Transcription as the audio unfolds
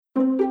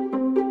Hi,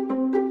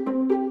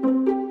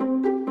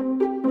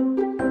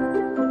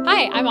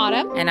 I'm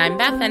Autumn. And I'm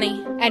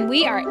Bethany. And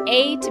we are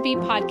A to B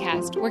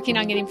Podcast, working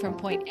on getting from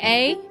point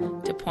A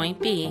to point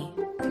B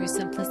through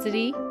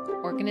simplicity,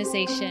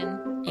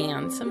 organization,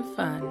 and some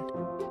fun.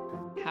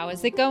 How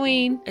is it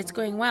going? It's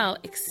going well,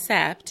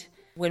 except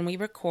when we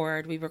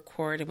record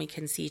and we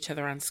can see each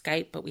other on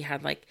Skype, but we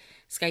had like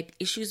Skype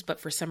issues, but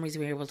for some reason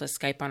we were able to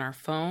Skype on our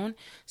phone.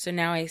 So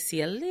now I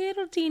see a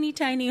little teeny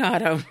tiny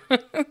Autumn.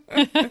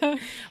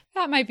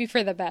 That might be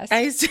for the best.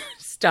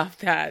 Stop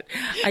that.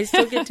 I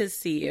still get to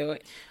see you.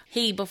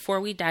 Hey,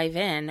 before we dive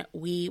in,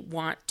 we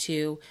want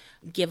to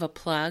give a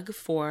plug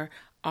for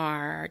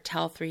our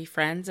Tell 3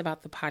 Friends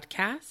about the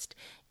podcast.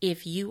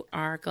 If you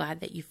are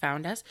glad that you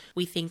found us,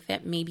 we think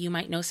that maybe you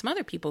might know some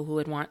other people who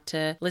would want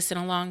to listen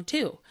along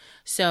too.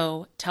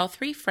 So Tell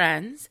 3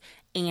 Friends.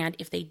 And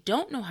if they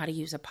don't know how to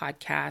use a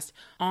podcast,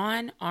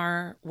 on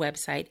our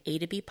website, A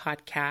to B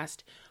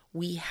Podcast,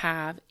 we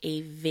have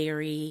a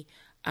very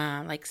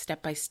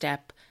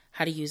step-by-step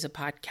how to use a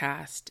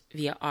podcast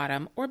via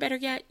Autumn, or better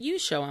yet, you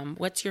show them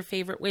what's your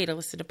favorite way to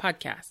listen to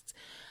podcasts.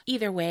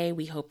 Either way,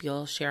 we hope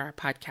you'll share our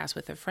podcast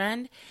with a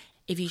friend.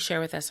 If you share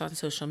with us on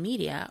social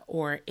media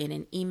or in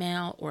an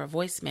email or a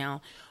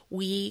voicemail,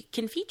 we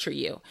can feature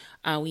you.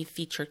 We've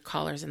featured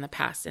callers in the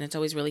past, and it's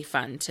always really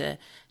fun to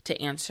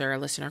answer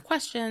listener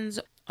questions.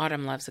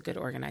 Autumn loves a good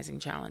organizing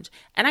challenge.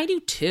 And I do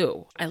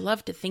too. I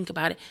love to think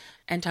about it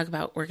and talk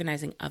about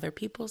organizing other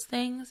people's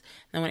things.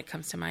 And then when it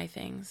comes to my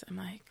things, I'm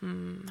like,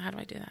 how do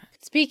I do that?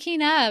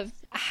 Speaking of,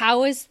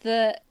 how is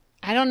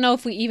I don't know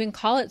if we even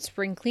call it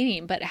spring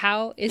cleaning, but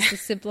how is the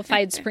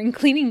simplified spring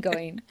cleaning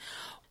going?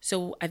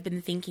 So I've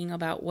been thinking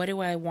about, what do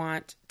I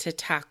want to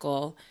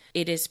tackle?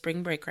 It is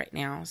spring break right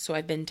now, so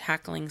I've been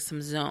tackling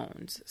some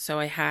zones. So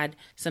I had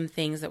some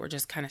things that were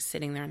just kind of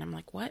sitting there, and I'm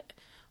like, what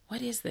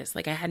is this?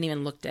 Like, I hadn't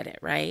even looked at it,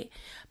 right?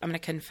 I'm going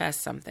to confess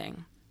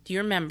something. Do you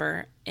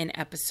remember in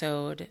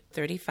episode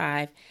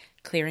 35,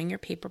 clearing your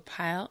paper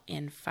pile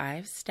in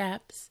 5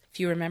 steps? If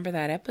you remember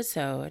that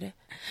episode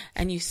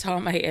and you saw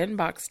my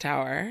inbox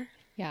tower,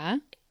 yeah,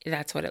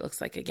 that's what it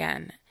looks like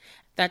again.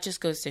 That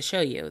just goes to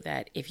show you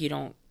that if you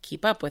don't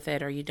keep up with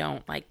it, or you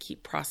don't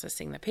keep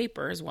processing the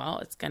papers, well,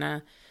 it's going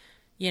to,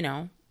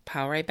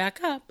 pile right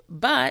back up.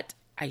 But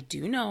I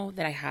do know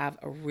that I have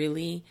a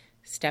really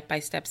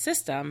step-by-step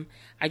system.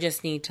 I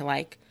just need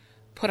to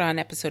put on an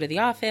episode of The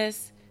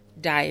Office,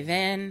 dive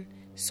in,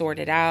 sort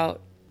it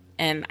out,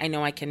 and I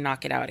know I can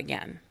knock it out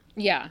again.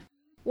 Yeah.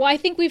 Well, I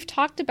think we've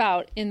talked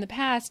about in the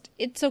past,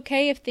 it's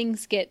okay if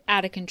things get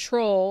out of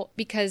control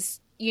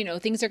because,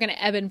 things are going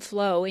to ebb and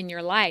flow in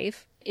your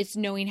life. It's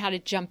knowing how to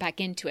jump back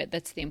into it.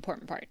 That's the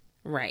important part.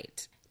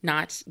 Right.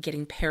 Not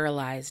getting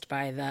paralyzed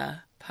by the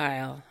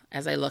pile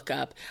as I look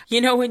up.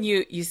 When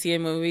you see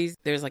in movies,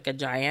 there's a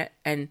giant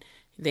and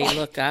they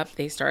look up,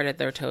 they start at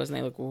their toes and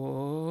they look,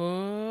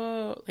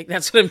 whoa.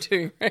 That's what I'm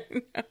doing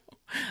right now.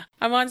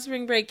 I'm on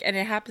spring break, and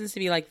it happens to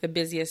be the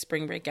busiest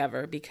spring break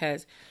ever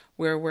because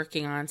we're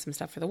working on some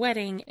stuff for the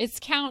wedding. It's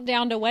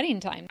countdown to wedding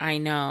time. I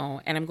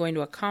know. And I'm going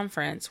to a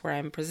conference where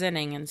I'm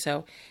presenting. And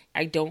so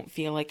I don't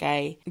feel like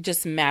I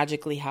just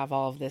magically have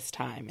all of this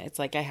time. It's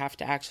I have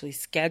to actually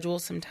schedule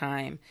some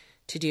time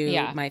to do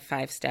my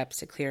 5 steps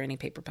to clear any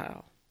paper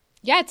pile.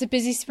 Yeah, it's a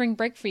busy spring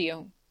break for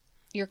you.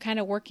 You're kind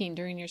of working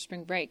during your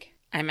spring break.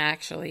 I'm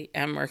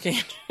working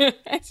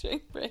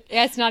spring break.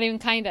 Yeah, it's not even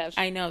kind of.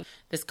 I know.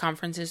 This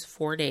conference is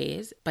 4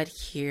 days, but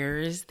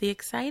here's the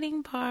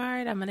exciting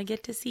part. I'm going to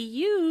get to see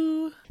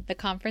you. The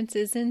conference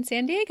is in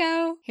San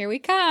Diego. Here we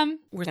come.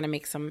 We're going to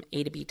make some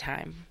A to B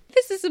time.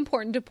 This is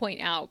important to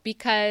point out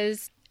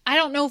because I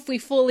don't know if we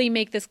fully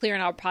make this clear in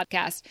our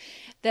podcast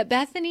that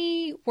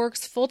Bethany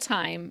works full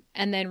time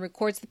and then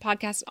records the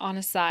podcast on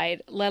a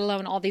side, let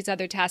alone all these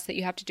other tasks that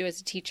you have to do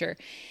as a teacher.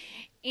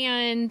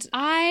 And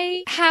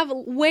I have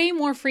way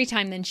more free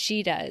time than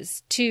she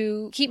does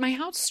to keep my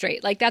house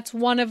straight. That's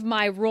one of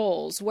my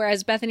roles,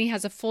 whereas Bethany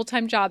has a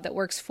full-time job that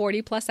works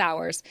 40 plus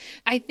hours.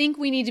 I think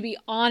we need to be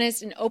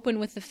honest and open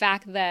with the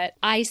fact that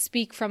I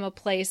speak from a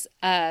place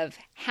of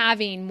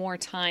having more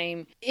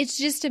time. It's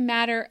just a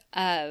matter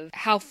of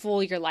how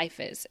full your life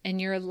is,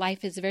 and your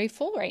life is very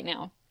full right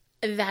now.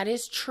 That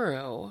is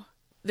true.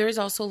 There's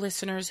also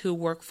listeners who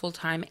work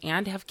full-time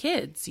and have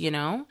kids,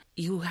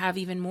 who have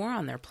even more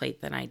on their plate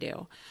than I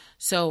do.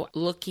 So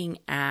looking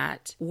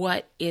at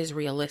what is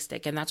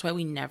realistic, and that's why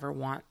we never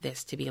want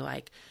this to be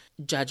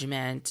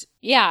judgment.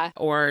 Yeah.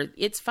 Or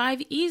it's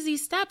 5 easy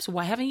steps.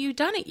 Why haven't you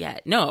done it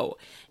yet? No,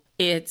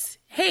 it's,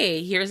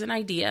 hey, here's an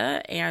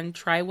idea and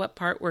try what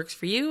part works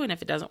for you. And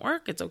if it doesn't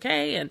work, it's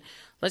okay. And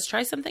let's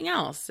try something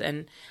else.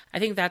 And I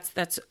think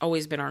that's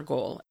always been our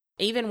goal.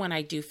 Even when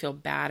I do feel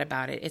bad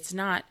about it,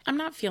 I'm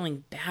not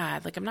feeling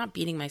bad. I'm not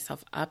beating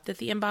myself up that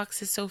the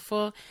inbox is so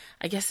full.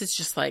 I guess it's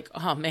just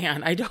oh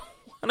man, I don't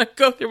want to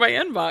go through my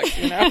inbox,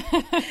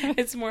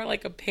 It's more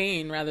like a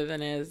pain rather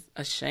than as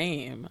a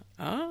shame.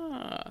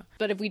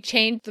 But if we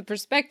change the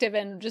perspective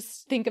and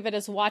just think of it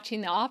as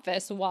watching The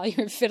Office while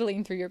you're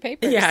fiddling through your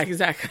papers. Yeah,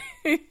 exactly.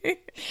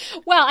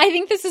 Well, I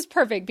think this is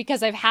perfect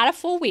because I've had a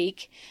full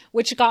week,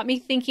 which got me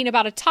thinking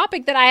about a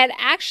topic that I had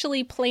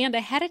actually planned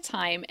ahead of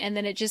time. And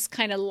then it just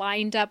kind of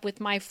lined up with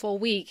my full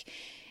week.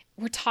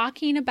 We're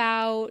talking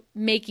about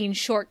making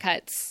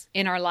shortcuts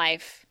in our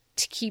life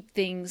to keep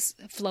things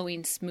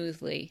flowing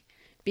smoothly,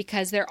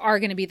 because there are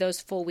going to be those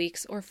full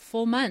weeks or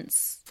full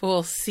months.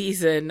 Full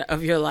season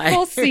of your life.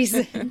 Full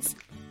seasons.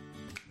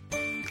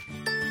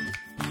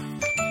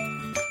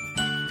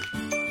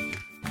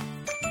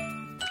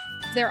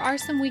 There are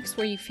some weeks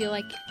where you feel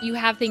like you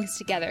have things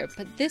together,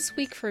 but this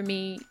week for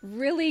me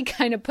really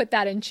kind of put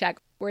that in check,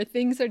 where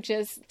things are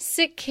just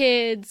sick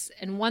kids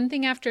and one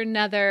thing after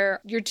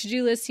another. Your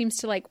to-do list seems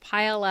to like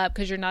pile up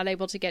because you're not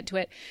able to get to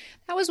it.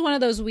 That was one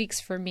of those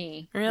weeks for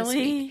me.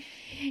 Really?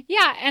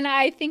 Yeah, and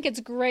I think it's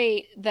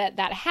great that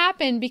that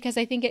happened because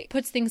I think it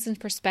puts things in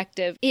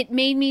perspective. It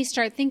made me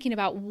start thinking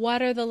about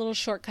what are the little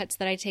shortcuts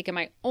that I take in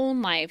my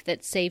own life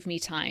that save me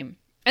time.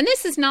 And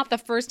this is not the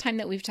first time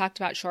that we've talked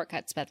about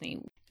shortcuts,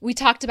 Bethany. We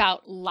talked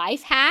about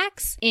life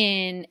hacks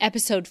in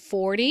episode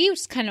 40, which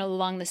is kind of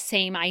along the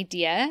same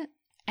idea.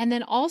 And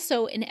then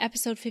also in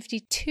episode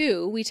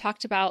 52, we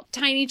talked about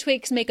tiny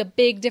tweaks make a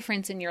big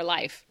difference in your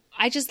life.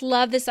 I just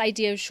love this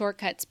idea of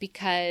shortcuts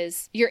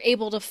because you're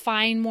able to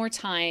find more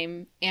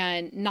time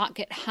and not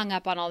get hung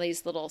up on all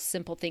these little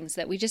simple things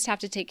that we just have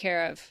to take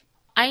care of.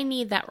 I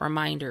need that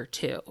reminder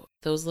too.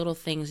 Those little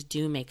things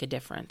do make a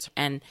difference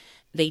and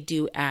they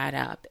do add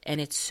up, and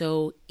it's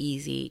so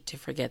easy to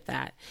forget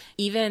that.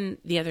 Even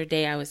the other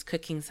day I was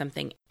cooking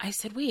something. I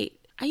said, wait,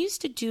 I used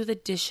to do the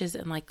dishes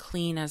and like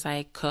clean as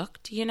I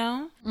cooked,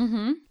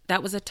 Mm-hmm.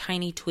 That was a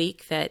tiny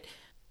tweak that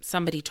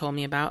somebody told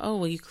me about. Oh,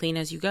 well, you clean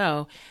as you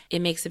go.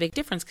 It makes a big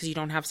difference because you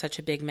don't have such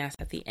a big mess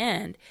at the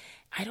end.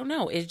 I don't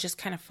know. It just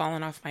kind of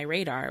fallen off my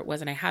radar. It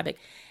wasn't a habit.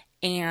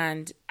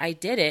 And I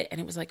did it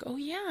and it was like, oh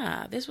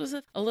yeah, this was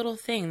a little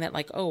thing that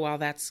like, oh, while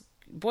that's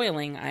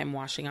boiling, I'm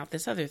washing out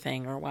this other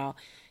thing. Or while,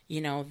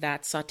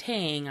 that's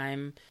sauteing,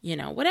 I'm,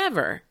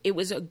 whatever. It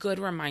was a good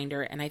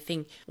reminder. And I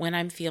think when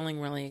I'm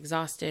feeling really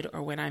exhausted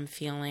or when I'm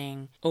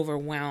feeling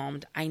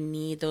overwhelmed, I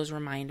need those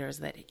reminders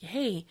that,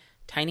 hey,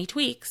 tiny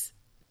tweaks.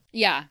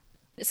 Yeah.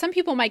 Some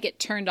people might get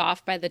turned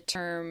off by the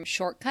term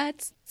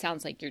shortcuts. It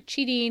sounds like you're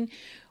cheating.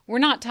 We're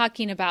not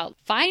talking about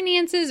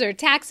finances or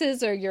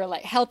taxes or your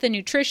like health and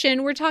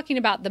nutrition. We're talking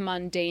about the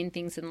mundane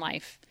things in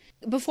life.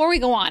 Before we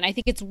go on, I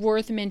think it's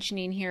worth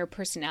mentioning here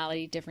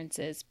personality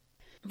differences.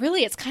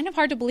 Really, it's kind of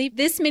hard to believe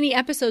this many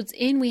episodes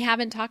in, we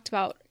haven't talked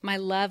about my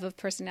love of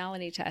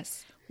personality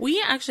tests.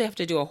 We actually have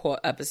to do a whole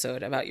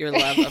episode about your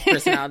love of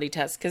personality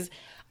tests because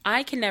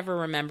I can never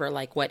remember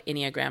like what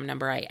Enneagram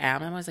number I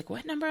am. I was like,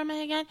 what number am I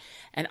again?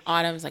 And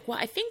Autumn's like, well,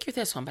 I think you're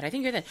this one, but I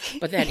think you're that.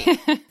 But then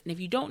if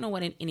you don't know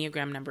what an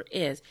Enneagram number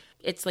is,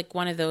 it's like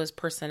one of those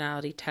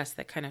personality tests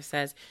that kind of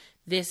says,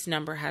 this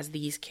number has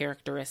these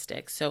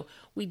characteristics. So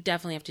we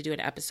definitely have to do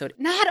an episode.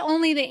 Not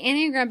only the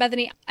Enneagram,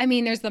 Bethany, I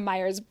mean, there's the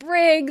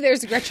Myers-Briggs,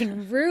 there's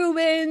Gretchen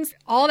Rubin's,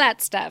 all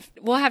that stuff.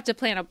 We'll have to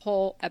plan a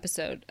whole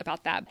episode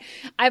about that.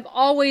 I've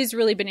always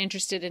really been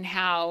interested in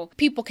how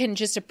people can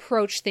just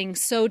approach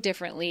things so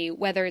differently,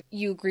 whether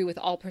you agree with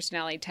all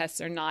personality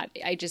tests or not.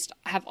 I just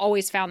have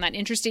always found that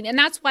interesting. And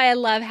that's why I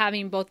love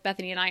having both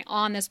Bethany and I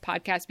on this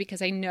podcast,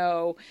 because I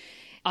know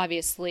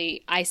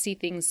obviously, I see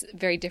things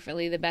very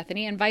differently than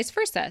Bethany and vice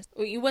versa.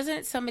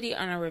 Wasn't somebody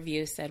on a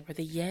review said we're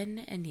the yin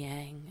and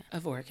yang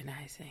of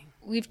organizing?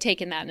 We've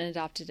taken that and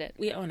adopted it.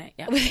 We own it,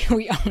 yeah.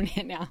 We own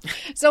it now.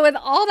 So with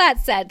all that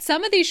said,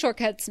 some of these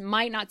shortcuts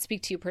might not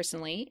speak to you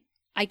personally.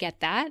 I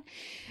get that.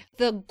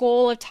 The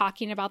goal of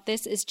talking about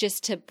this is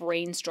just to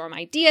brainstorm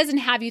ideas and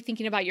have you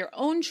thinking about your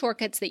own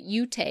shortcuts that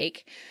you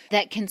take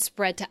that can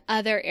spread to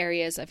other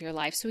areas of your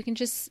life so we can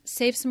just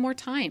save some more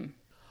time.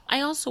 I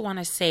also want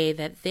to say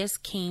that this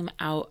came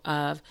out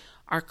of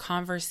our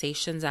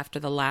conversations after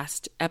the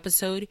last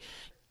episode.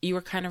 You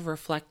were kind of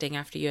reflecting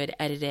after you had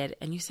edited,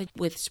 and you said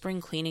with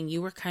spring cleaning,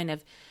 you were kind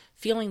of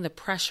feeling the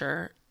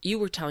pressure. You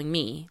were telling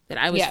me that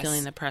I was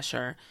feeling the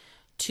pressure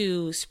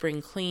to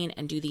spring clean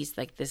and do these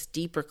like this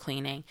deeper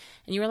cleaning.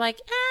 And you were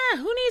like, who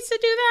needs to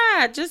do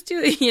that? Just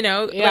do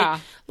it, like,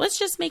 let's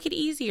just make it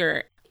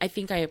easier. I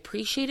think I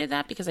appreciated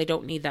that because I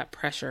don't need that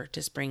pressure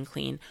to spring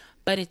clean.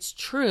 But it's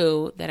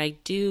true that I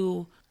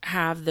do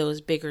have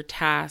those bigger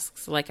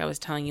tasks, like I was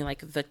telling you,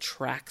 like the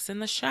tracks in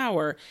the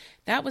shower.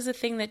 That was a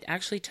thing that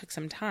actually took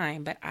some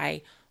time, but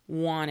I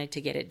wanted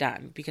to get it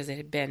done because it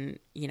had been,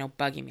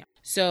 bugging me.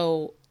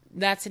 So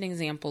that's an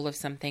example of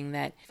something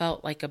that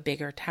felt like a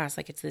bigger task,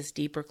 like it's this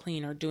deeper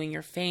clean, or doing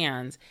your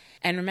fans.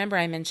 And remember,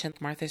 I mentioned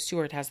Martha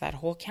Stewart has that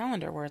whole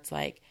calendar where it's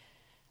like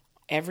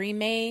every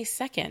May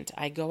 2nd,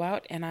 I go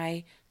out and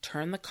I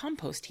turn the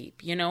compost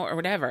heap, or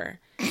whatever.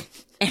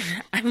 And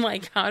I'm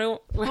like, oh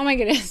my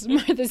goodness,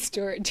 Martha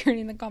Stewart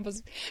turning the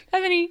compost.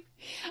 Bethany,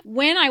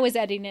 when I was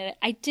editing it,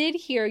 I did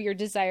hear your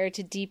desire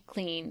to deep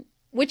clean,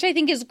 which I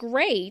think is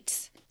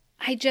great.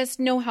 I just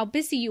know how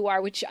busy you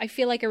are, which I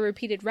feel like a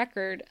repeated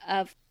record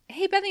of,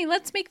 hey, Bethany,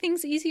 let's make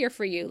things easier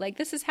for you. Like,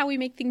 this is how we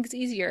make things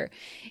easier.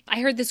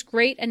 I heard this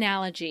great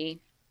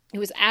analogy. It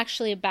was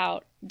actually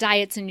about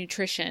diets and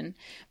nutrition,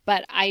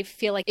 but I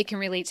feel like it can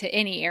relate to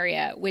any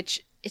area,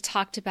 which it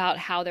talked about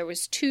how there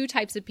was 2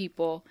 types of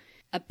people,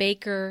 a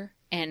baker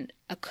and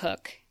a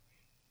cook.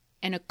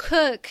 And a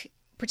cook,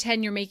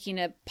 pretend you're making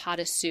a pot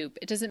of soup.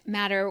 It doesn't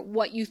matter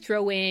what you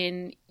throw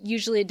in.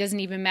 Usually it doesn't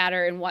even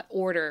matter in what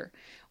order.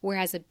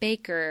 Whereas a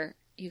baker,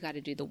 you got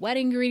to do the wet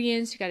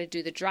ingredients, you got to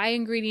do the dry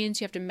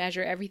ingredients, you have to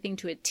measure everything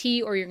to a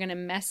T, or you're going to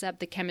mess up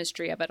the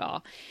chemistry of it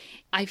all.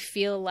 I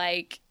feel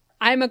like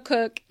I'm a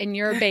cook and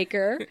you're a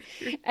baker,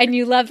 and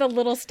you love the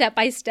little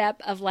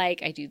step-by-step of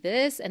like, I do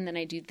this, and then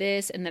I do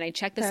this, and then I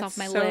check this off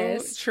my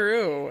list. That's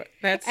true.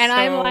 And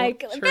I'm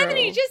like, true.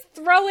 Bethany, just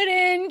throw it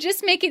in.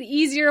 Just make it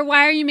easier.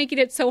 Why are you making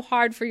it so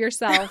hard for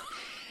yourself?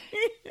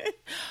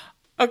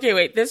 Okay,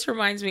 wait. This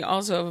reminds me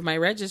also of my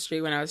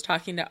registry when I was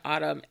talking to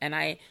Autumn, and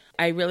I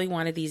really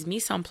wanted these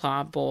mise en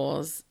place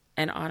bowls.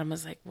 And Autumn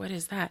was like, what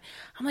is that?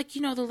 I'm like, the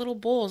little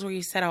bowls where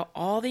you set out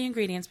all the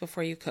ingredients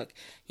before you cook.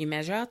 You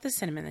measure out the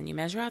cinnamon, then you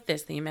measure out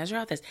this, then you measure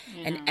out this.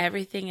 Yeah. And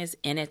everything is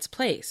in its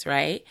place,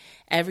 right?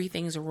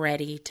 Everything's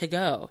ready to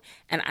go.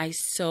 And I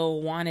so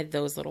wanted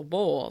those little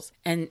bowls.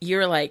 And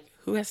you're like,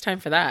 who has time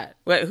for that?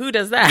 Who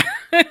does that?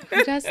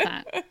 Who does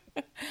that?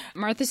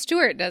 Martha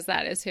Stewart does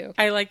that as who?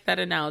 I like that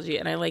analogy.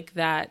 And I like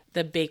that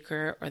the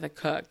baker or the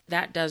cook,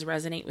 that does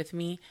resonate with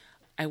me.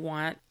 I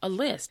want a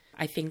list.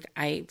 I think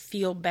I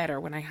feel better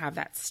when I have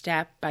that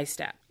step by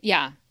step.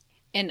 Yeah.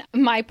 And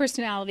my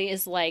personality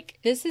is like,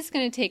 this is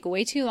going to take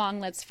way too long.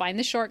 Let's find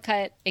the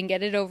shortcut and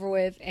get it over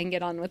with and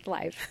get on with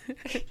life.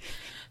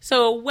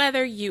 So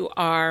whether you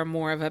are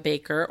more of a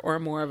baker or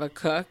more of a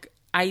cook,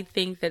 I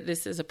think that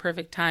this is a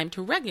perfect time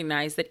to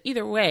recognize that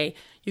either way,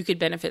 you could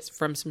benefit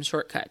from some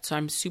shortcuts. So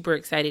I'm super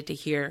excited to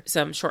hear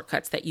some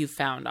shortcuts that you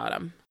found,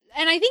 Autumn.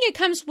 And I think it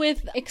comes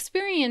with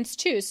experience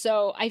too.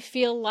 So I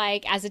feel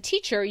like as a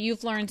teacher,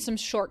 you've learned some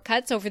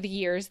shortcuts over the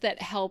years that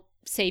help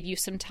save you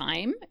some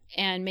time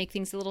and make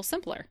things a little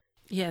simpler.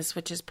 Yes,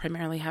 which is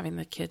primarily having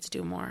the kids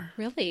do more.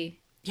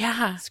 Really?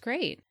 Yeah. That's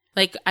great.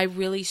 Like, I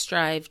really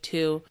strive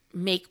to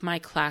make my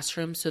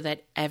classroom so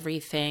that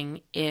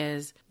everything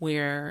is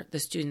where the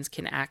students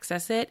can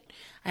access it.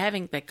 I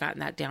haven't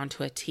gotten that down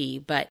to a T,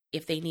 but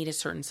if they need a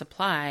certain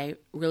supply,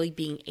 really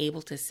being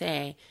able to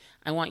say,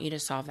 I want you to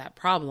solve that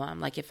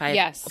problem. Like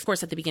yes. Of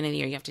course, at the beginning of the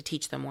year, you have to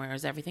teach them where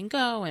does everything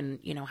go and,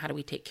 how do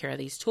we take care of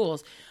these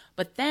tools?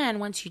 But then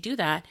once you do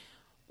that,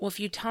 well, if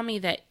you tell me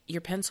that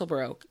your pencil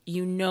broke,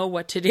 you know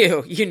what to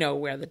do. You know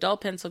where the dull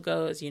pencil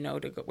goes. You know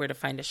where to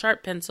find a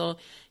sharp pencil.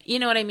 You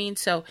know what I mean?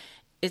 So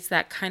it's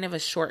that kind of a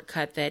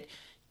shortcut that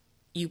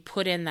you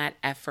put in that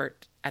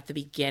effort at the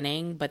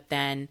beginning, but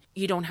then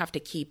you don't have to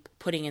keep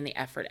putting in the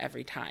effort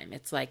every time.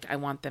 It's like, I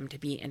want them to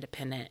be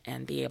independent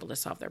and be able to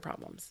solve their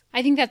problems.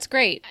 I think that's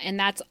great. And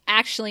that's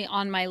actually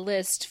on my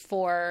list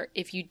for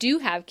if you do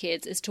have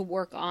kids, is to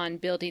work on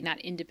building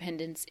that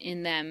independence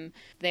in them.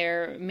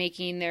 They're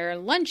making their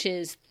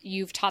lunches.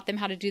 You've taught them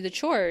how to do the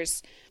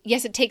chores.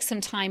 Yes, it takes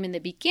some time in the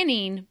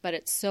beginning, but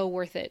it's so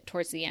worth it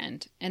towards the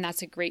end. And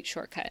that's a great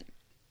shortcut.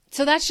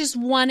 So that's just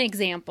one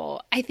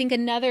example. I think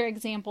another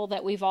example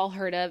that we've all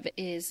heard of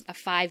is a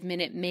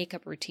 5-minute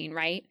makeup routine,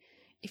 right?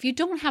 If you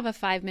don't have a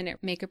 5-minute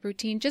makeup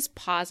routine, just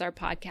pause our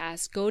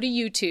podcast, go to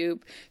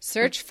YouTube,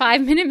 search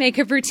 5-minute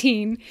makeup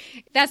routine.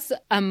 That's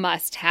a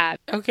must-have.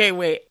 Okay,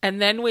 wait.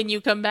 And then when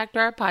you come back to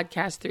our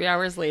podcast 3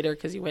 hours later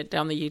because you went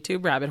down the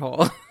YouTube rabbit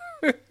hole,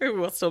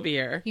 we'll still be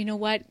here. You know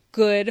what?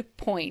 Good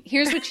point.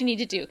 Here's what you need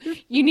to do.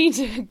 You need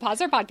to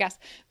pause our podcast,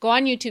 go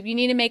on YouTube. You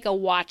need to make a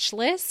watch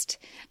list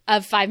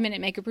of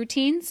 5-minute makeup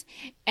routines,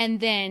 and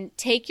then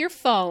take your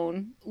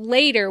phone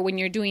later when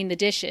you're doing the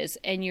dishes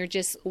and you're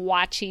just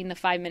watching the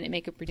 5-minute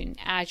makeup routine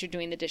as you're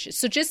doing the dishes.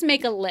 So just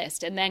make a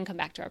list and then come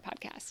back to our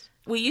podcast.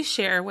 Will you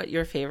share what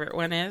your favorite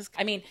one is?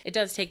 I mean, it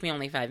does take me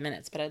only 5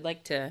 minutes, but I'd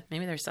like to,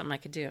 maybe there's something I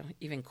could do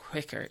even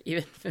quicker,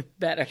 even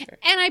better.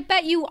 And I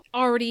bet you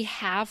already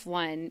have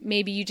one.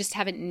 Maybe you just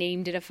haven't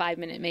named it a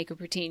 5-minute makeup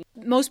routine.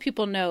 Most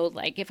people know,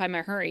 like, if I'm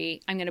in a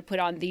hurry, I'm going to put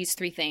on these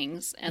 3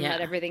 things and let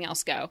everything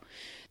else go.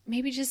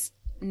 Maybe just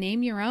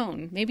name your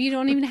own. Maybe you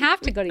don't even have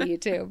to go to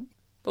YouTube.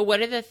 But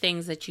what are the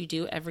things that you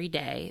do every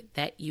day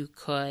that you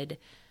could...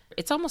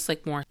 It's almost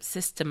like more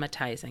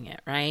systematizing it,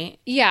 right?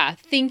 Yeah,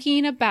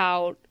 thinking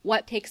about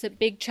what takes up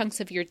big chunks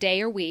of your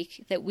day or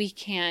week that we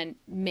can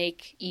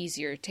make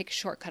easier, take a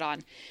shortcut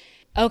on.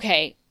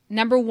 Okay,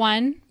 number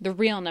one, the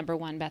real number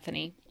one,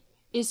 Bethany,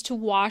 is to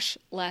wash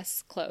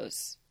less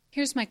clothes.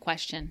 Here's my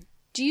question.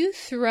 Do you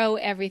throw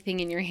everything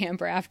in your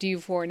hamper after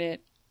you've worn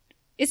it?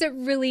 Is it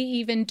really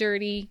even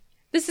dirty?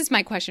 This is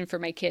my question for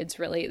my kids,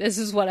 really. This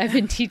is what I've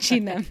been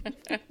teaching them.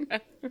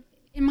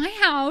 In my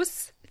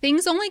house...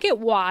 things only get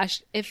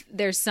washed if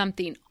there's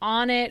something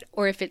on it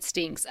or if it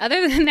stinks.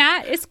 Other than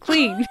that, it's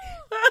clean.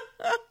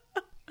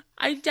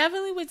 I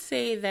definitely would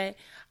say that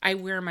I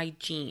wear my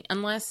jeans,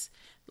 unless,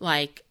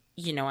 like,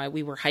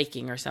 we were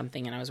hiking or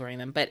something and I was wearing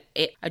them. But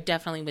I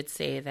definitely would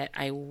say that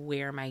I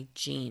wear my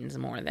jeans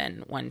more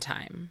than one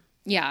time.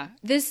 Yeah,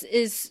 this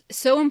is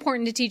so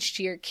important to teach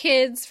to your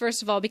kids,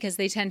 first of all, because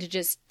they tend to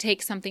just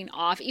take something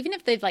off. Even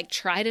if they've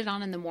tried it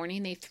on in the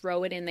morning, they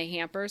throw it in the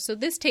hamper. So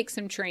this takes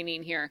some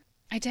training here.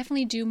 I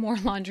definitely do more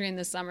laundry in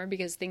the summer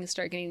because things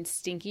start getting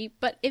stinky.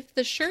 But if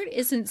the shirt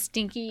isn't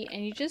stinky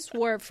and you just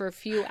wore it for a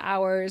few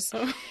hours,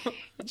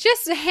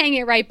 just to hang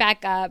it right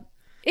back up,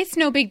 it's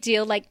no big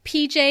deal. Like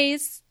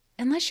PJs,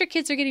 unless your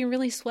kids are getting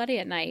really sweaty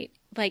at night,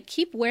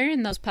 keep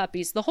wearing those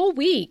puppies the whole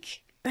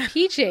week.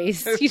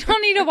 PJs. You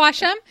don't need to wash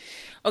them.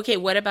 Okay,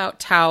 what about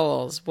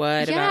towels?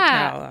 What about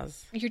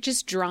towels? You're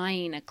just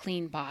drying a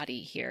clean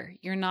body here.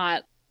 You're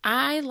not.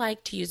 I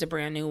like to use a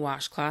brand new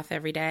washcloth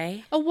every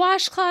day. A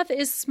washcloth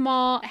is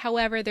small.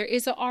 However, there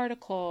is an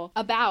article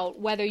about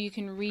whether you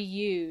can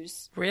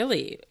reuse.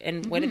 Really?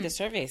 And what did the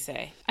survey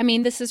say? I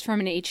mean, this is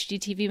from an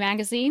HGTV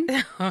magazine.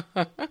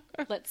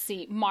 Let's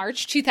see.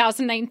 March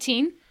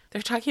 2019.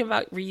 They're talking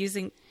about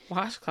reusing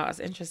washcloths.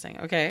 Interesting.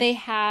 Okay. They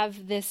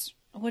have this.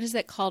 What is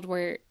it called?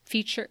 Where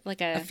feature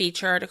a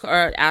feature article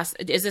or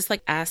is this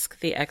ask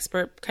the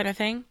expert kind of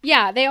thing?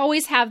 Yeah, they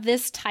always have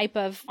this type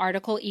of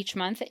article each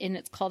month, and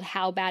it's called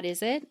How Bad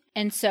Is It?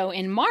 And so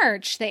in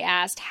March, they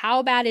asked,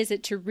 how bad is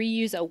it to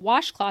reuse a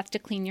washcloth to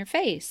clean your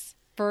face?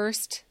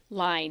 First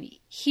line,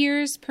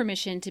 here's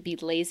permission to be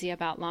lazy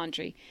about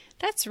laundry.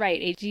 That's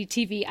right,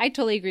 HGTV. I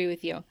totally agree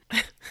with you.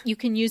 You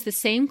can use the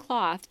same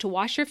cloth to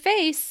wash your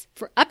face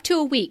for up to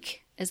a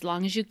week, as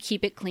long as you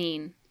keep it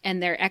clean. And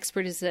their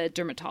expert is a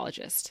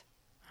dermatologist.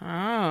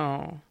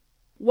 Oh.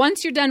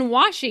 Once you're done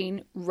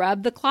washing,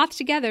 rub the cloth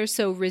together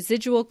so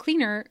residual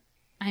cleaner,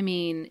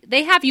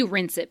 they have you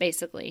rinse it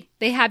basically.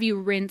 They have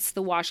you rinse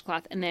the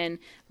washcloth and then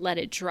let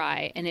it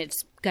dry, and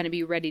it's going to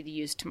be ready to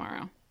use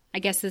tomorrow. I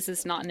guess this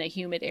is not in a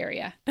humid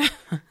area.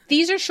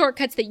 These are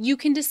shortcuts that you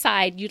can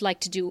decide you'd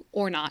like to do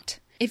or not.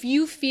 If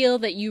you feel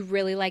that you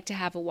really like to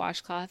have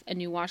a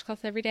new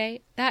washcloth every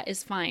day, that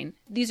is fine.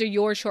 These are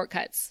your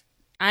shortcuts.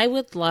 I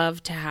would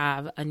love to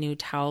have a new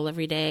towel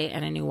every day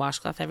and a new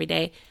washcloth every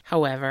day.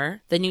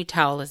 However, the new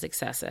towel is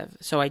excessive.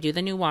 So I do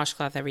the new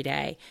washcloth every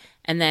day,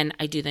 and then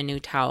I do the new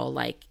towel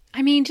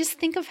just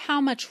think of how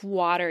much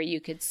water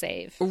you could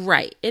save.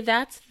 Right.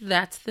 That's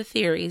the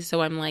theory.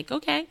 So I'm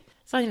okay.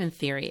 It's not even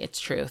theory. It's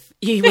truth.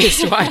 You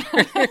waste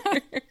water.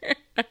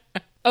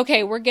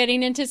 Okay, we're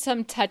getting into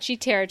some touchy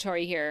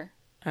territory here.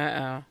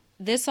 Uh-oh.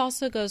 This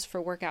also goes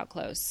for workout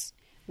clothes.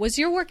 Was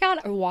your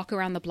workout a walk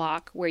around the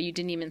block where you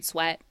didn't even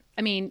sweat?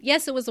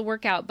 Yes, it was a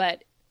workout,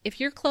 but if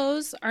your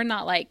clothes are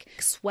not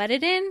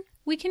sweated in,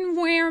 we can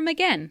wear them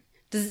again.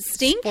 Does it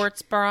stink?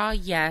 Sports bra,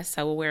 yes,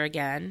 I will wear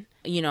again.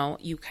 You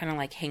kind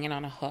of hang it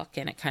on a hook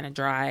and it kind of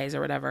dries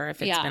or whatever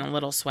if it's been a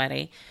little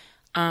sweaty.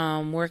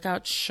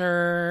 Workout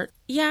shirt.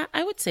 Yeah,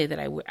 I would say that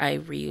I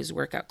reuse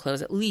workout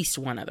clothes at least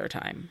one other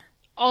time.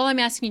 All I'm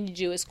asking you to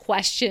do is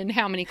question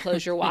how many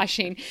clothes you're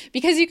washing,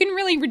 because you can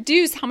really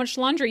reduce how much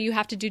laundry you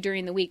have to do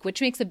during the week,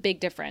 which makes a big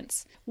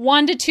difference.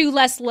 1 to 2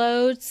 less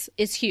loads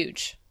is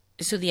huge.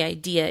 So the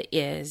idea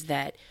is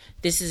that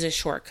this is a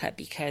shortcut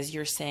because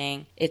you're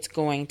saying it's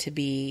going to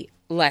be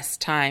less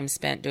time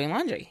spent doing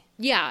laundry.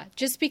 Yeah,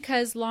 just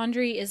because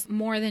laundry is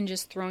more than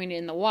just throwing it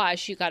in the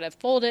wash. You got to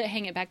fold it,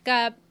 hang it back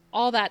up,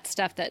 all that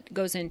stuff that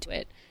goes into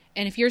it.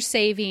 And if you're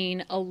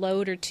saving a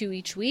load or 2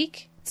 each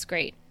week, it's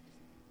great.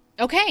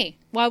 Okay,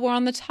 while we're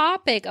on the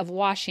topic of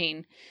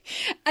washing,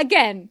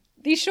 again,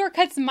 these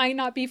shortcuts might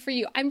not be for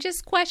you. I'm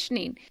just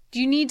questioning. Do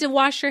you need to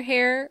wash your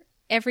hair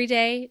every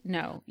day?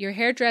 No. Your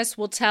hairdresser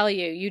will tell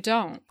you you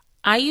don't.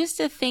 I used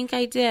to think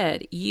I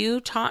did. You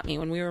taught me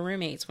when we were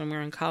roommates, when we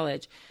were in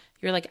college.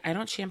 You're like, I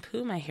don't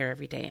shampoo my hair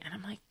every day. And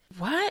I'm like,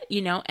 what?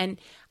 And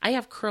I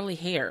have curly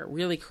hair,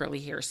 really curly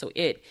hair. So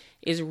it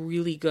is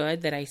really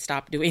good that I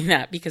stopped doing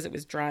that because it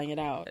was drying it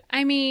out.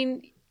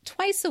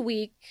 Twice a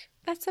week.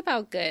 That's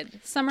about good.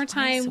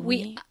 Summertime,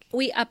 we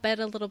up it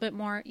a little bit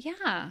more.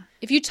 Yeah.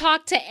 If you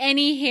talk to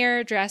any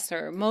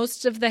hairdresser,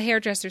 most of the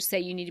hairdressers say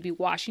you need to be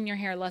washing your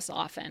hair less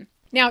often.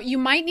 Now, you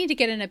might need to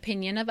get an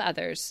opinion of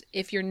others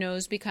if your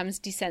nose becomes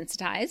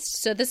desensitized.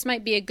 So this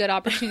might be a good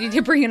opportunity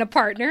to bring in a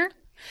partner.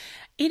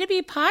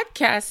 A2B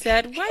podcast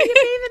said, why are you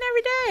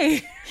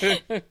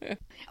bathing every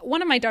day?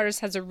 One of my daughters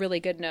has a really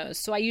good nose,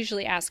 so I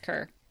usually ask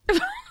her.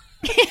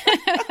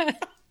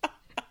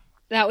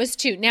 That was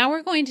 2. Now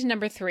we're going to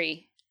number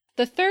 3.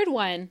 The third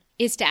one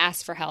is to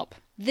ask for help.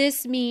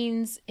 This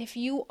means if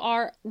you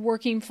are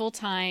working full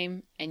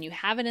time and you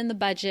have it in the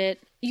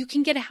budget, you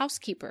can get a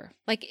housekeeper.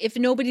 If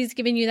nobody's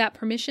given you that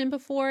permission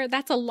before,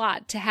 that's a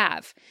lot to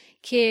have.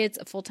 Kids,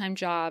 a full-time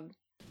job.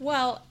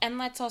 Well, and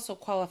let's also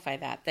qualify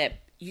that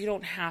you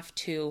don't have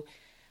to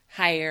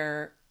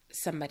hire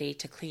somebody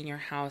to clean your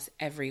house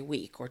every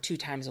week or 2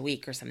 times a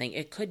week or something.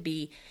 It could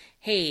be,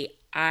 hey,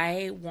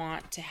 I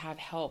want to have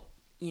help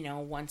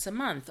once a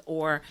month,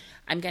 or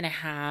I'm going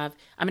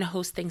to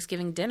host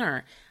Thanksgiving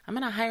dinner. I'm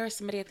going to hire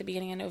somebody at the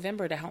beginning of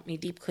November to help me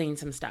deep clean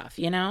some stuff,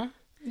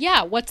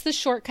 Yeah, what's the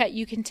shortcut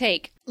you can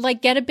take?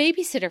 Like get a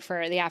babysitter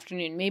for the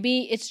afternoon.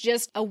 Maybe it's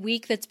just a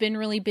week that's been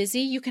really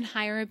busy. You can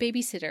hire a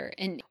babysitter.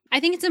 And I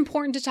think it's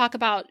important to talk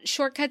about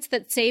shortcuts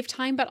that save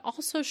time, but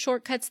also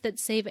shortcuts that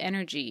save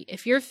energy.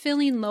 If you're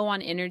feeling low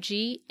on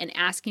energy and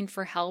asking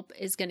for help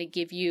is going to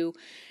give you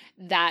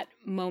that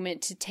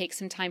moment to take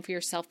some time for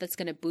yourself that's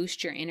going to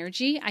boost your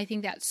energy. I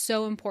think that's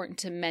so important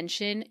to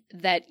mention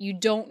that you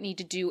don't need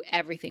to do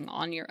everything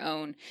on your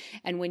own.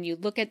 And when you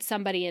look at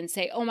somebody and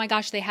say, oh my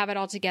gosh, they have it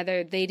all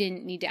together, they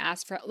didn't need to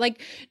ask for,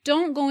 like,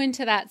 don't go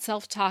into that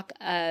self-talk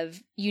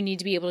of you need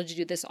to be able to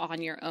do this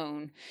on your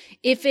own.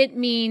 If it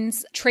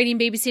means trading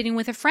babysitting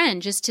with a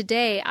friend, just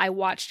today I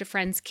watched a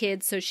friend's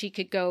kids so she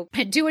could go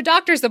do a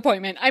doctor's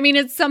appointment. I mean,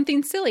 it's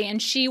something silly.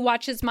 And she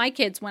watches my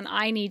kids when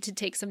I need to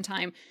take some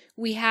time.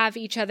 We have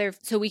each other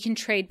so we can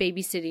trade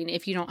babysitting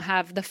if you don't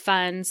have the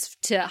funds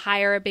to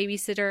hire a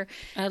babysitter.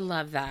 I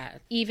love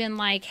that. Even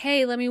like,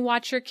 hey, let me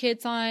watch your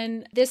kids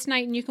on this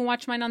night and you can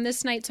watch mine on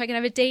this night so I can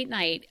have a date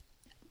night.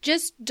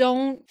 Just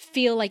don't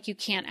feel like you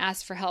can't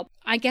ask for help.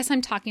 I guess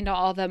I'm talking to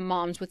all the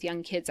moms with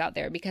young kids out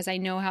there because I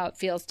know how it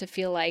feels to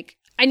feel like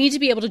I need to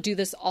be able to do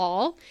this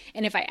all.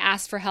 And if I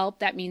ask for help,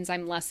 that means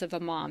I'm less of a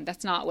mom.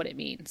 That's not what it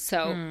means.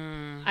 So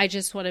I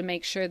just want to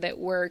make sure that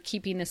we're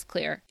keeping this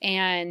clear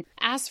and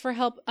ask for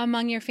help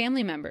among your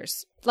family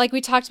members. Like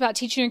we talked about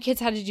teaching your kids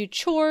how to do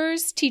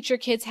chores, teach your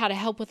kids how to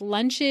help with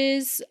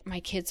lunches.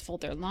 My kids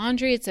fold their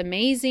laundry. It's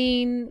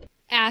amazing.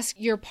 Ask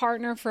your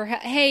partner for,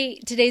 hey,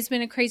 today's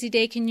been a crazy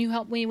day. Can you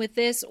help me with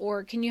this?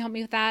 Or can you help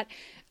me with that?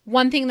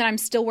 One thing that I'm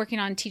still working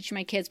on teaching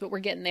my kids, but we're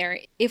getting there.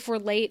 If we're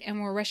late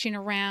and we're rushing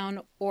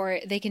around or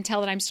they can tell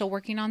that I'm still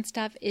working on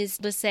stuff is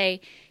to say,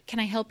 can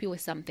I help you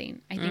with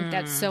something? I think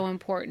that's so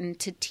important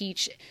to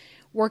teach.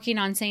 Working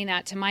on saying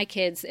that to my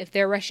kids, if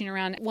they're rushing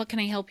around, what can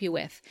I help you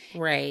with?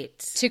 Right.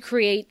 To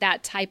create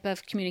that type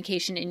of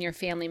communication in your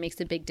family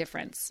makes a big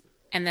difference.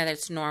 And that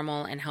it's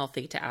normal and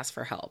healthy to ask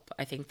for help.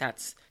 I think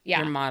that's,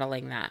 you're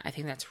modeling that. I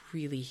think that's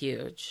really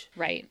huge.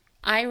 Right.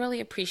 I really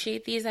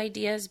appreciate these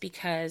ideas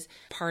because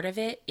part of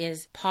it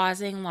is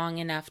pausing long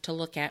enough to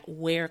look at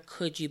where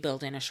could you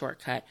build in a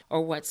shortcut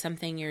or what's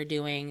something you're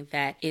doing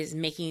that is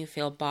making you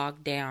feel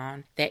bogged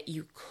down that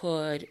you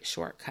could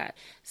shortcut.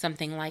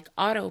 Something like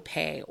auto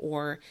pay,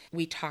 or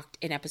we talked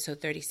in episode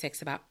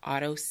 36 about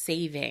auto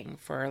saving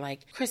for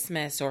like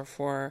Christmas or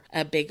for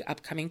a big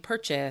upcoming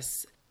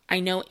purchase. I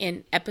know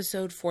in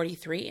episode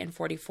 43 and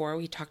 44,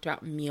 we talked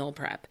about meal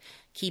prep,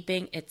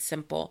 keeping it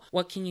simple.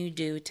 What can you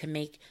do to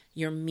make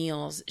your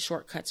meals,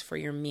 shortcuts for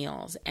your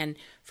meals? And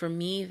for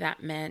me,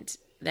 that meant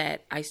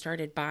that I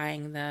started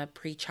buying the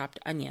pre-chopped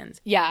onions.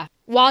 Yeah.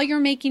 While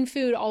you're making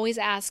food, always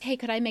ask, hey,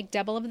 could I make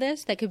double of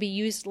this that could be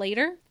used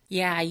later?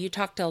 Yeah, you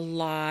talked a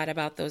lot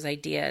about those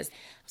ideas.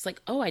 I was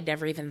like, oh, I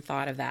never even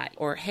thought of that.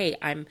 Or, hey,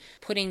 I'm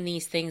putting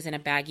these things in a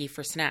baggie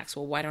for snacks.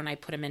 Well, why don't I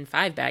put them in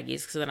 5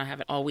 baggies because then I have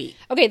it all week?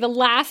 Okay, the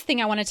last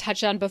thing I want to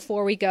touch on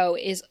before we go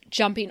is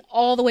jumping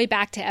all the way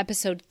back to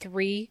episode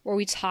 3 where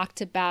we talked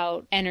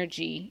about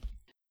energy.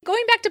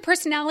 Going back to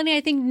personality,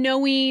 I think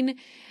knowing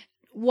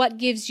what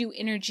gives you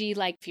energy,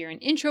 like if you're an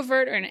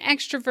introvert or an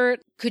extrovert,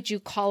 could you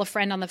call a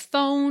friend on the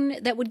phone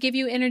that would give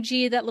you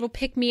energy, that little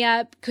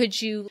pick-me-up?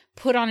 Could you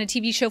put on a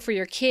TV show for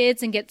your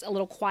kids and get a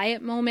little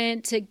quiet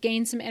moment to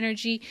gain some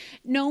energy?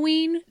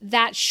 Knowing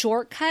that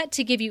shortcut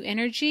to give you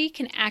energy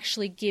can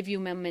actually give you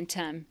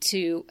momentum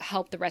to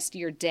help the rest of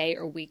your day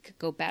or week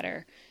go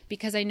better.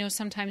 Because I know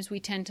sometimes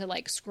we tend to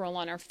like scroll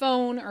on our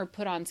phone or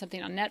put on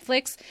something on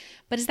Netflix,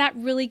 but is that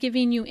really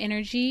giving you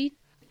energy?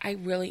 I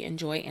really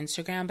enjoy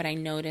Instagram, but I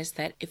notice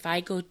that if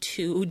I go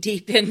too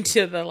deep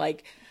into the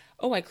like,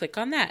 oh, I click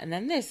on that and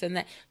then this and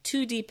that,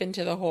 too deep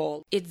into the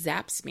hole, it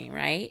zaps me,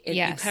 right?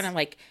 Yes. You kind of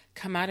like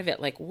come out of it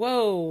like,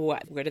 whoa,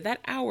 where did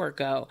that hour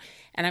go?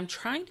 And I'm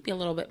trying to be a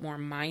little bit more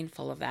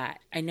mindful of that.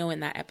 I know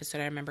in that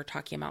episode, I remember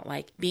talking about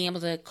like being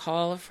able to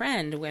call a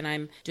friend when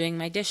I'm doing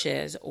my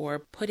dishes or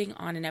putting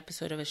on an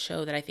episode of a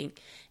show that I think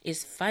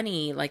is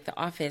funny, like The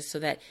Office, so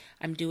that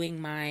I'm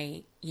doing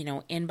my,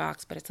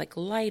 inbox, but it's like a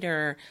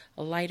lighter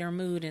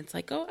mood. And it's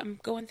like, oh, I'm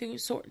going through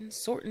sorting,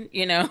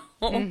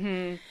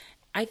 Mm-hmm.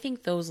 I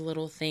think those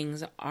little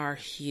things are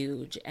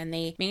huge, and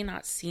they may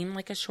not seem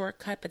like a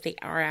shortcut, but they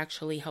are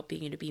actually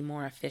helping you to be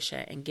more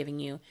efficient and giving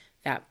you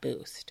that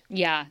boost.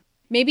 Yeah.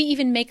 Maybe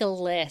even make a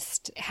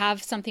list.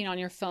 Have something on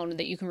your phone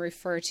that you can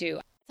refer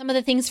to. Some of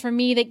the things for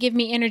me that give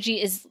me energy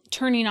is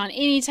turning on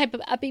any type of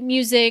upbeat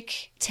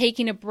music,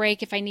 taking a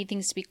break if I need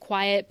things to be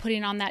quiet,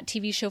 putting on that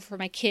TV show for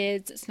my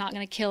kids. It's not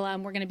going to kill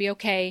them. We're going to be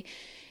okay.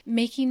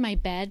 Making my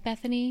bed,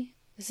 Bethany.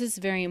 This is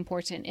very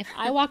important. If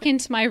I walk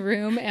into my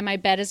room and my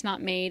bed is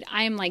not made,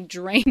 I am like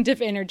drained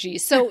of energy.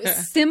 So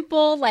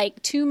simple,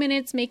 like 2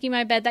 minutes making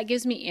my bed, that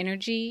gives me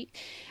energy.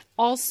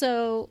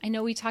 Also, I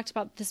know we talked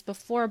about this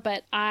before,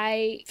 but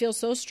I feel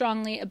so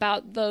strongly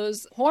about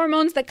those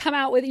hormones that come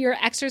out with your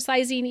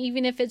exercising,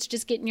 even if it's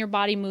just getting your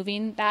body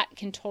moving, that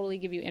can totally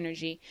give you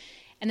energy.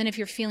 And then if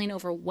you're feeling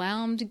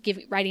overwhelmed,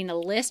 writing a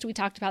list. We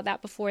talked about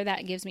that before.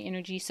 That gives me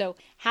energy. So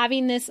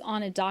having this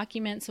on a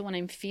document, so when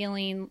I'm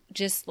feeling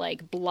just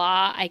like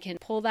blah, I can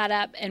pull that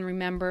up and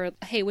remember,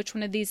 hey, which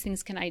one of these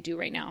things can I do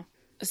right now?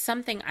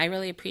 Something I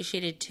really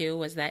appreciated too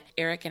was that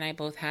Eric and I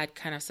both had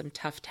kind of some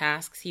tough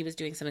tasks. He was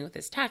doing something with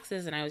his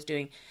taxes and I was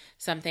doing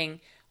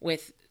something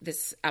with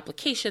this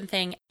application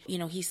thing. You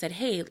know, he said,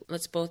 hey,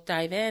 let's both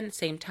dive in,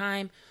 same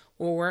time.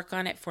 We'll work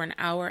on it for an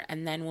hour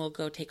and then we'll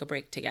go take a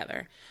break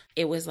together.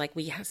 It was like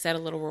we set a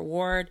little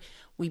reward.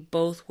 We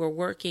both were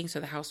working, so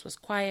the house was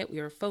quiet.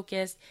 We were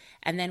focused.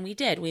 And then we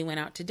did. We went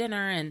out to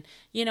dinner and,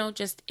 you know,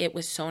 just it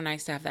was so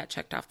nice to have that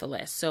checked off the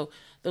list. So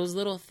those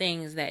little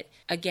things that,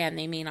 again,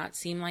 they may not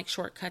seem like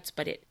shortcuts,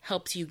 but it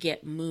helps you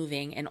get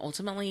moving and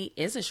ultimately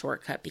is a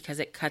shortcut because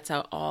it cuts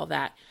out all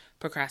that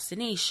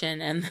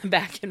procrastination and the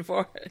back and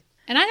forth.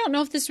 And I don't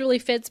know if this really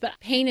fits, but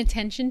paying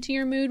attention to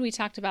your mood. We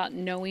talked about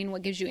knowing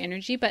what gives you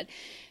energy, but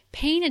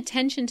paying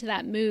attention to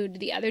that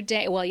mood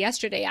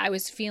yesterday, I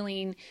was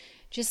feeling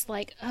just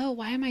like, oh,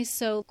 why am I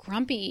so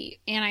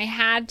grumpy? And I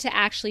had to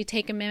actually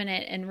take a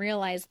minute and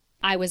realize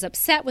I was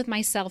upset with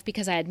myself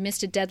because I had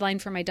missed a deadline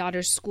for my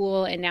daughter's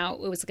school, and now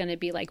it was going to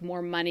be like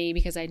more money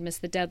because I'd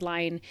missed the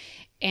deadline,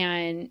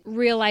 and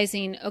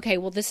realizing, okay,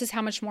 well, this is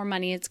how much more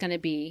money it's going to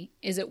be.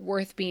 Is it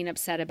worth being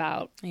upset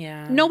about?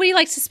 Yeah. Nobody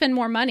likes to spend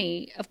more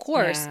money, of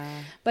course,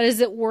 but is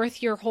it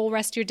worth your whole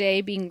rest of your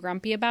day being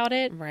grumpy about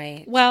it?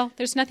 Right. Well,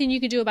 there's nothing you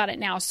can do about it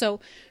now. So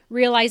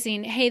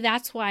realizing, hey,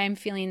 that's why I'm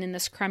feeling in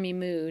this crummy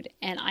mood,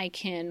 and I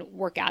can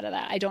work out of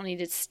that. I don't need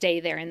to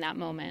stay there in that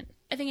moment.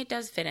 I think it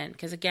does fit in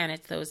because, again,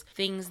 it's those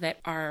things that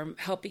are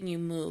helping you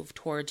move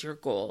towards your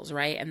goals,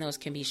 right? And those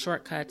can be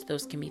shortcuts.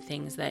 Those can be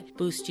things that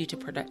boost you to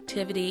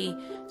productivity.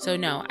 So,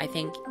 no, I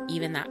think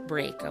even that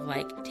break of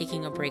like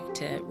taking a break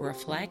to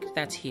reflect,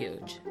 that's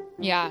huge.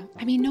 Yeah.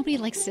 I mean, nobody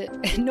likes to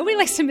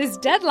miss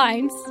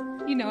deadlines.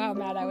 You know how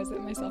mad I was at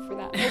myself for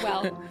that. Oh,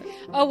 well.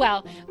 Oh,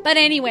 well. But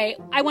anyway,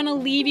 I want to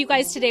leave you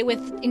guys today with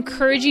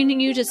encouraging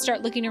you to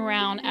start looking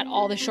around at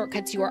all the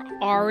shortcuts you are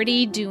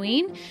already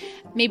doing.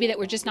 Maybe that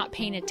we're just not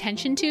paying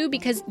attention to,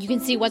 because you can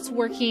see what's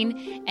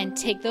working and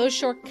take those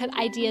shortcut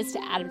ideas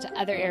to add them to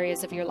other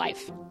areas of your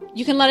life.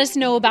 You can let us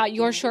know about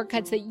your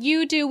shortcuts that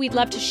you do. We'd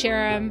love to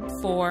share them.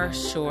 For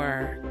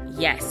sure.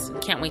 Yes.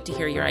 Can't wait to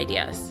hear your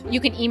ideas.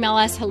 You can email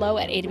us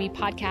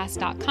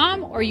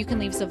hello@adbpodcast.com, or you can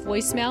leave us a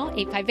voicemail,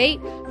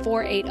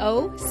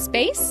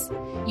 858-480-SPACE.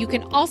 You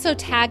can also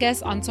tag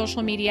us on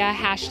social media,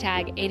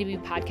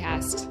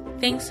 #ADBpodcast.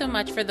 Thanks so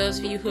much for those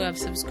of you who have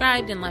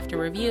subscribed and left a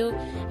review.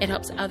 It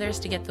helps others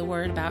to get the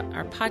word about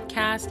our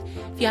podcast.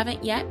 If you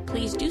haven't yet,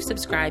 please do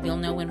subscribe. You'll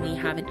know when we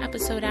have an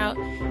episode out.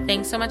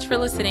 Thanks so much for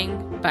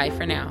listening. Bye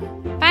for now.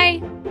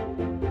 Bye.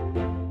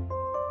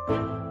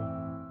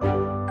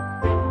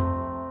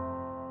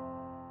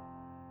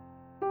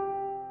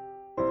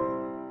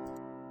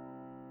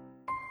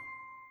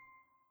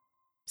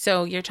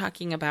 So you're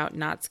talking about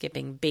not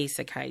skipping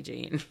basic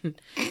hygiene,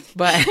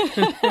 but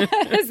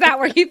is that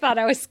where you thought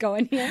I was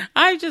going here?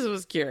 I just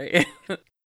was curious.